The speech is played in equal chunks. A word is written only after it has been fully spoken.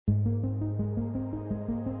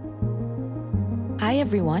Hi,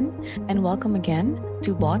 everyone, and welcome again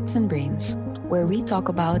to Bots and Brains, where we talk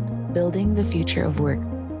about building the future of work.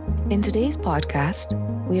 In today's podcast,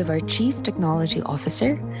 we have our Chief Technology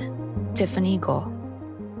Officer, Tiffany Go.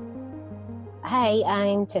 Hi,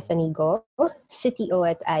 I'm Tiffany Go, CTO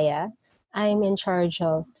at Aya. I'm in charge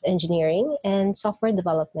of engineering and software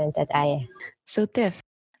development at Aya. So, Tiff,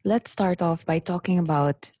 let's start off by talking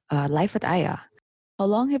about life at Aya. How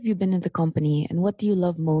long have you been in the company, and what do you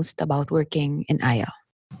love most about working in Aya?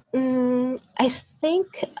 I think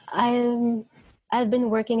I've been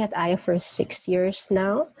working at Aya for 6 years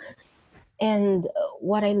now. And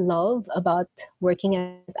what I love about working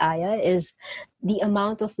at Aya is the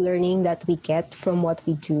amount of learning that we get from what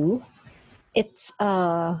we do. It's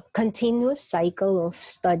a continuous cycle of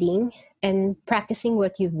studying and practicing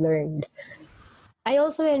what you've learned. I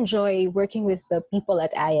also enjoy working with the people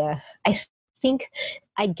at Aya. I think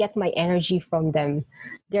I get my energy from them.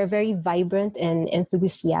 They're very vibrant and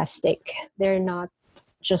enthusiastic. They're not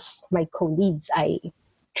just my colleagues. I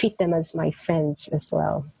treat them as my friends as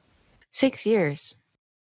well. 6 years.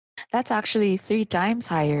 That's actually 3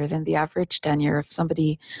 times higher than the average tenure of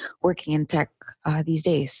somebody working in tech these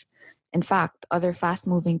days. In fact, other fast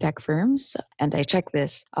moving tech firms, and I check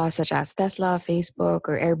this, such as Tesla, Facebook,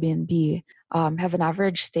 or Airbnb, have an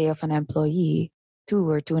average stay of an employee 2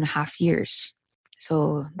 or 2.5 years.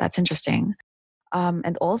 So that's interesting.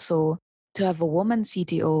 And also, to have a woman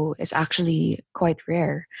CTO is actually quite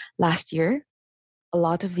rare. Last year, a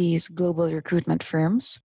lot of these global recruitment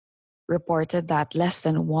firms reported that less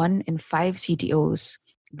than 1 in 5 CTOs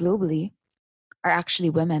globally are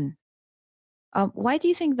actually women. Why do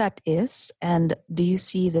you think that is? And do you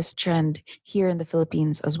see this trend here in the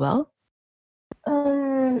Philippines as well?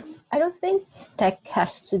 I don't think tech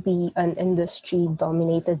has to be an industry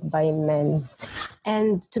dominated by men.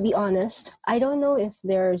 And to be honest, I don't know if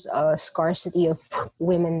there's a scarcity of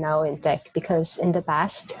women now in tech because in the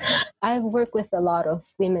past, I've worked with a lot of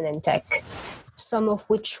women in tech, some of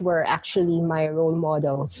which were actually my role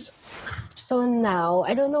models. So now,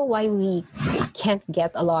 I don't know why we can't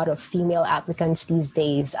get a lot of female applicants these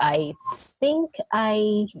days. I think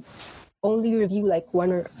I only review like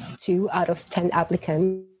 1 or 2 out of 10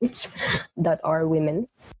 applicants that are women.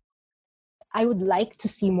 I would like to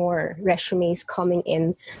see more resumes coming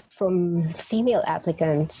in from female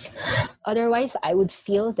applicants. Otherwise, I would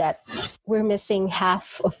feel that we're missing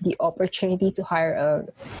half of the opportunity to hire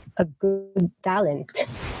a good talent.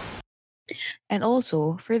 And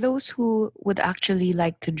also, for those who would actually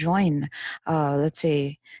like to join, let's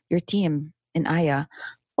say, your team in Aya,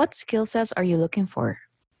 what skill sets are you looking for?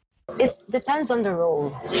 It depends on the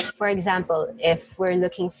role. For example, if we're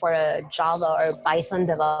looking for a Java or Python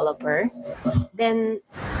developer, then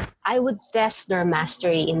I would test their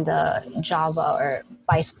mastery in the Java or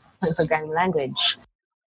Python programming language.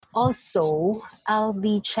 Also, I'll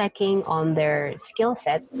be checking on their skill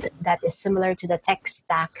set that is similar to the tech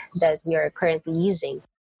stack that we are currently using.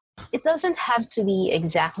 It doesn't have to be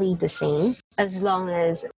exactly the same as long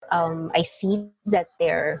as I see that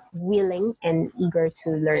they're willing and eager to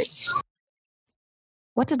learn.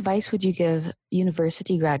 What advice would you give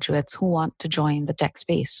university graduates who want to join the tech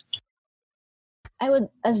space? I would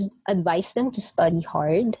advise them to study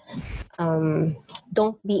hard.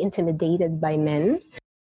 Don't be intimidated by men.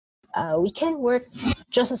 We can work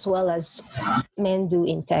just as well as men do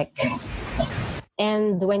in tech.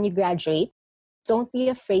 And when you graduate, don't be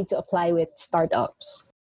afraid to apply with startups.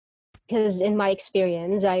 Because in my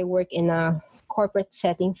experience, I work in a corporate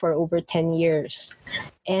setting for over 10 years.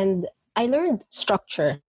 And I learned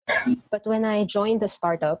structure. But when I joined the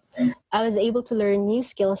startup, I was able to learn new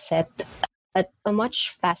skill set at a much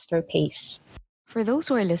faster pace. For those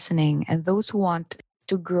who are listening and those who want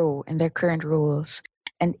to grow in their current roles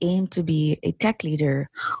and aim to be a tech leader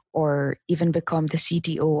or even become the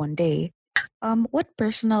CTO one day, what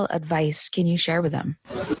personal advice can you share with them?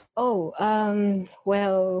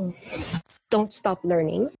 Well, don't stop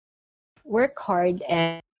learning. Work hard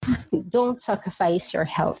and don't sacrifice your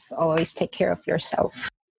health. Always take care of yourself.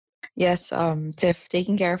 Yes, Tiff,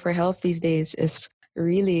 taking care of our health these days is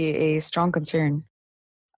really a strong concern.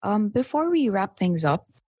 Before we wrap things up,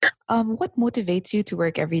 what motivates you to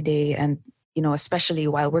work every day and, especially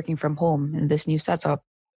while working from home in this new setup?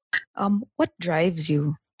 What drives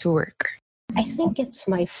you to work? I think it's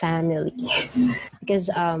my family because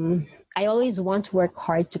I always want to work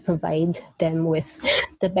hard to provide them with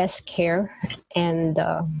the best care and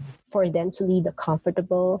for them to lead a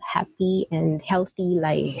comfortable, happy, and healthy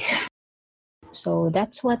life. So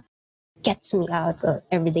that's what gets me out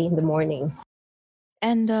every day in the morning.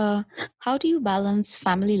 And how do you balance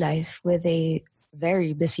family life with a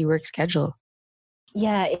very busy work schedule?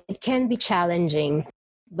 Yeah, it can be challenging,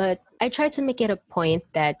 but I try to make it a point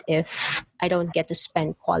that if I don't get to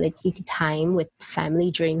spend quality time with family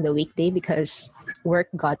during the weekday because work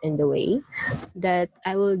got in the way, that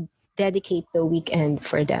I will dedicate the weekend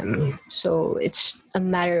for them. So it's a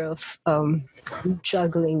matter of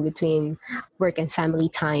juggling between work and family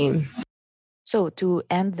time. So, to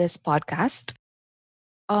end this podcast,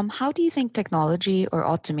 how do you think technology or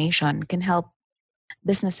automation can help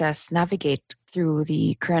businesses navigate through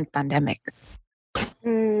the current pandemic?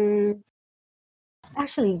 Mm,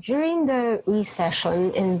 Actually, during the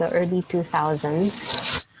recession in the early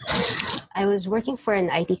 2000s, I was working for an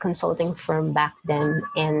IT consulting firm back then,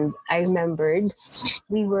 and I remembered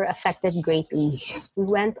we were affected greatly. We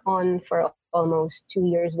went on for almost 2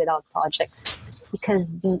 years without projects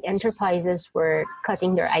because the enterprises were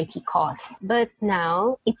cutting their IT costs. But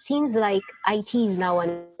now it seems like IT is now a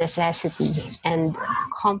necessity, and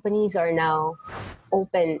companies are now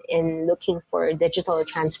open in looking for digital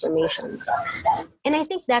transformations. And I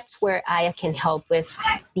think that's where Aya can help with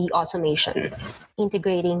the automation,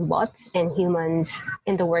 integrating bots and humans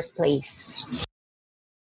in the workplace.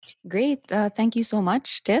 Great. Thank you so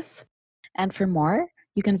much, Tiff. And for more,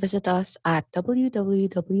 you can visit us at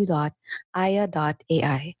www.aya.ai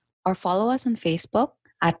or follow us on Facebook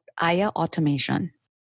at Aya Automation.